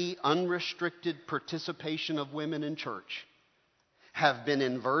guarantee unrestricted participation of women in church have been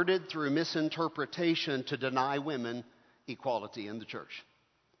inverted through misinterpretation to deny women equality in the church.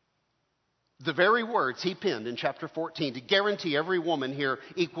 The very words he penned in chapter 14 to guarantee every woman here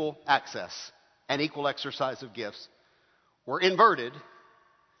equal access and equal exercise of gifts were inverted,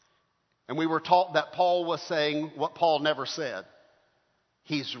 and we were taught that Paul was saying what Paul never said.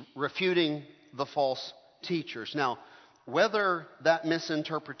 He's refuting the false teachers. Now, whether that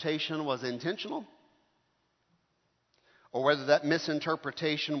misinterpretation was intentional or whether that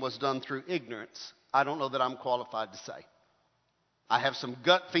misinterpretation was done through ignorance, I don't know that I'm qualified to say. I have some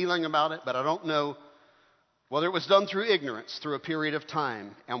gut feeling about it, but I don't know whether it was done through ignorance through a period of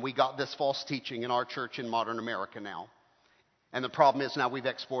time, and we got this false teaching in our church in modern America now. And the problem is now we've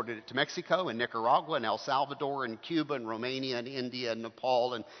exported it to Mexico and Nicaragua and El Salvador and Cuba and Romania and India and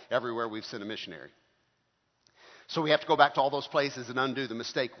Nepal and everywhere we've sent a missionary. So we have to go back to all those places and undo the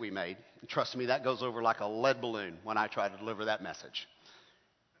mistake we made. And trust me, that goes over like a lead balloon when I try to deliver that message.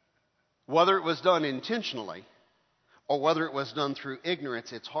 Whether it was done intentionally or whether it was done through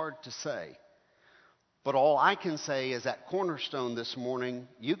ignorance, it's hard to say. But all I can say is at Cornerstone this morning,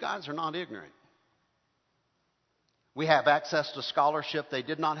 you guys are not ignorant. We have access to scholarship they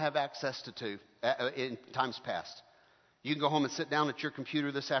did not have access to in times past. You can go home and sit down at your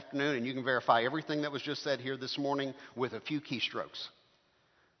computer this afternoon and you can verify everything that was just said here this morning with a few keystrokes.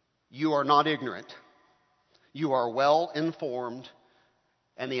 You are not ignorant. You are well informed,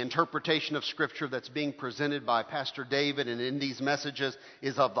 and the interpretation of Scripture that's being presented by Pastor David and in these messages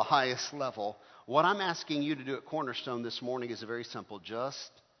is of the highest level. What I'm asking you to do at Cornerstone this morning is very simple.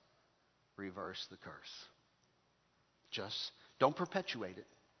 Just reverse the curse. Just don't perpetuate it.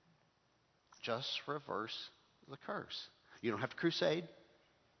 Just reverse the curse. You don't have to crusade.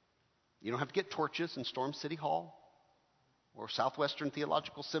 You don't have to get torches and storm City Hall or Southwestern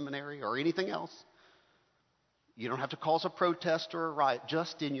Theological Seminary or anything else. You don't have to cause a protest or a riot.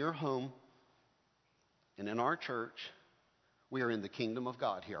 Just in your home and in our church, we are in the kingdom of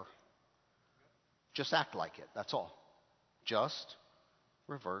God here. Just act like it. That's all. Just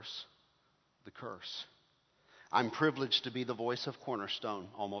reverse the curse. I'm privileged to be the voice of Cornerstone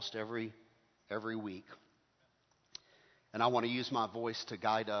almost every week. And I want to use my voice to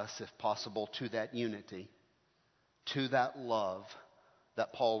guide us, if possible, to that unity, to that love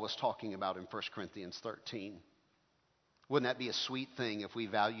that Paul was talking about in 1 Corinthians 13. Wouldn't that be a sweet thing if we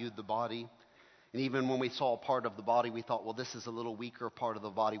valued the body? And even when we saw a part of the body, we thought, well, this is a little weaker part of the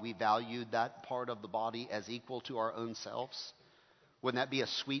body. We valued that part of the body as equal to our own selves. Wouldn't that be a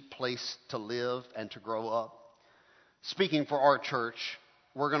sweet place to live and to grow up? Speaking for our church,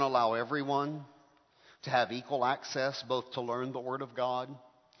 we're going to allow everyone to have equal access both to learn the Word of God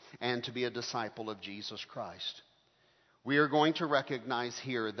and to be a disciple of Jesus Christ. We are going to recognize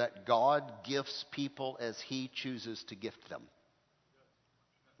here that God gifts people as He chooses to gift them.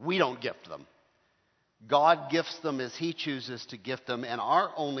 We don't gift them. God gifts them as He chooses to gift them, and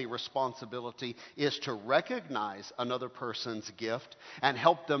our only responsibility is to recognize another person's gift and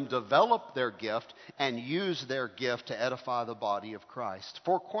help them develop their gift and use their gift to edify the body of Christ.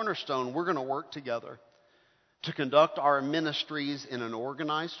 For Cornerstone, we're going to work together to conduct our ministries in an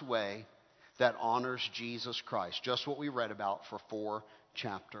organized way that honors Jesus Christ, just what we read about for 4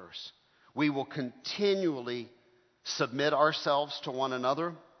 chapters. We will continually submit ourselves to one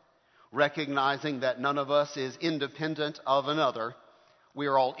another, recognizing that none of us is independent of another. We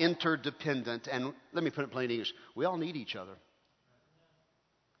are all interdependent, and let me put it plain English, we all need each other.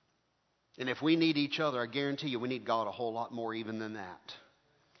 And if we need each other, I guarantee you we need God a whole lot more even than that.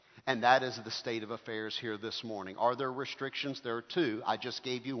 And that is the state of affairs here this morning. Are there restrictions? There are 2. I just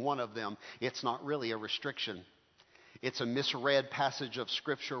gave you one of them. It's not really a restriction. It's a misread passage of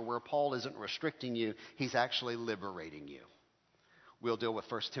Scripture where Paul isn't restricting you. He's actually liberating you. We'll deal with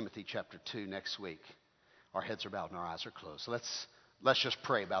 1 Timothy chapter 2 next week. Our heads are bowed and our eyes are closed. So let's just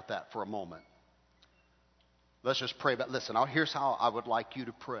pray about that for a moment. Let's just pray about, listen, here's how I would like you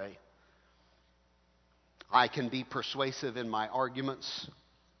to pray. I can be persuasive in my arguments,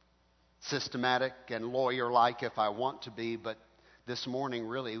 systematic and lawyer-like if I want to be, but this morning,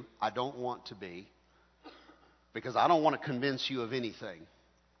 really, I don't want to be, because I don't want to convince you of anything.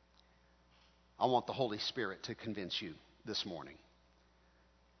 I want the Holy Spirit to convince you this morning.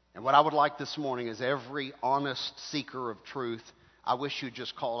 And what I would like this morning is every honest seeker of truth, I wish you'd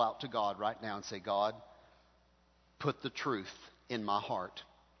just call out to God right now and say, God, put the truth in my heart.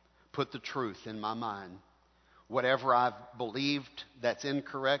 Put the truth in my mind. Whatever I've believed that's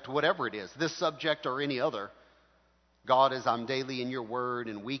incorrect, whatever it is, this subject or any other, God, as I'm daily in your word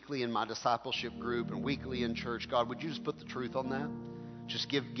and weekly in my discipleship group and weekly in church, God, would you just put the truth on that? Just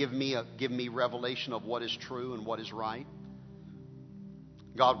give me revelation of what is true and what is right.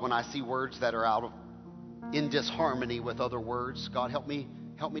 God, when I see words that are in disharmony with other words, God, help me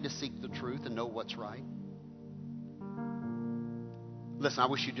to seek the truth and know what's right. Listen, I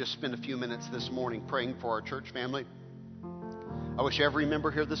wish you'd just spend a few minutes this morning praying for our church family. I wish every member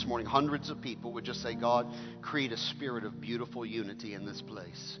here this morning, hundreds of people, would just say, God, create a spirit of beautiful unity in this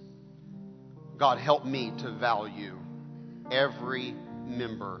place. God, help me to value every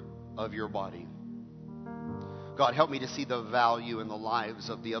member of your body. God, help me to see the value in the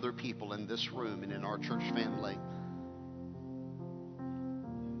lives of the other people in this room and in our church family.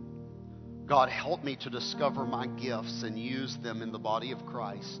 God, help me to discover my gifts and use them in the body of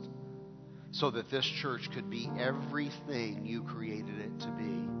Christ so that this church could be everything you created it to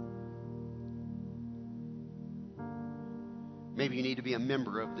be. Maybe you need to be a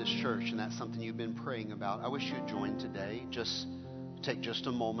member of this church, and that's something you've been praying about. I wish you'd join today. Just take just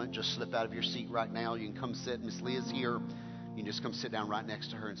a moment. Just slip out of your seat right now. You can come sit. Miss Leah's here. You can just come sit down right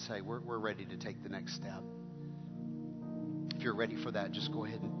next to her and say, we're ready to take the next step. If you're ready for that, just go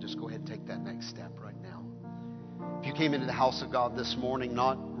ahead and take that next step right now. If you came into the house of God this morning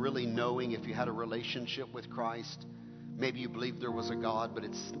not really knowing if you had a relationship with Christ, maybe you believed there was a God, but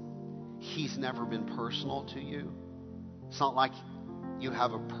He's never been personal to you. It's not like you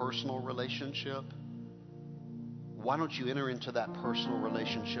have a personal relationship. Why don't you enter into that personal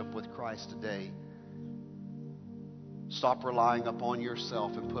relationship with Christ today? Stop relying upon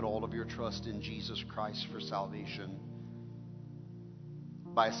yourself and put all of your trust in Jesus Christ for salvation.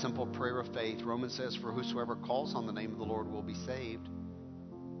 By a simple prayer of faith, Romans says, for whosoever calls on the name of the Lord will be saved.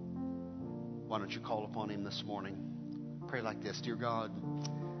 Why don't you call upon Him this morning? Pray like this. Dear God,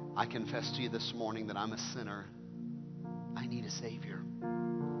 I confess to you this morning that I'm a sinner. I need a Savior.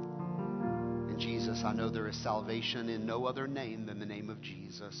 And Jesus, I know there is salvation in no other name than the name of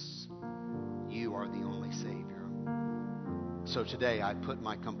Jesus. You are the only Savior. So today I put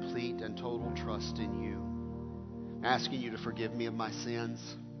my complete and total trust in you. Asking you to forgive me of my sins.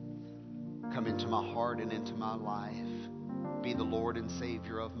 Come into my heart and into my life. Be the Lord and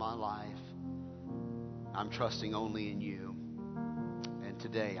Savior of my life. I'm trusting only in you. And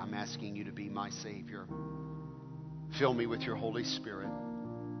today I'm asking you to be my Savior. Fill me with your Holy Spirit.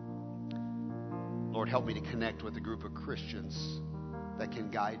 Lord, help me to connect with a group of Christians that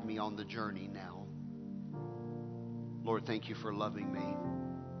can guide me on the journey now. Lord, thank you for loving me.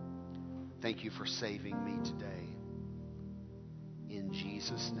 Thank you for saving me today. In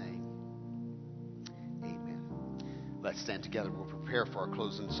Jesus' name, amen. Let's stand together. We'll prepare for our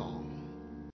closing song.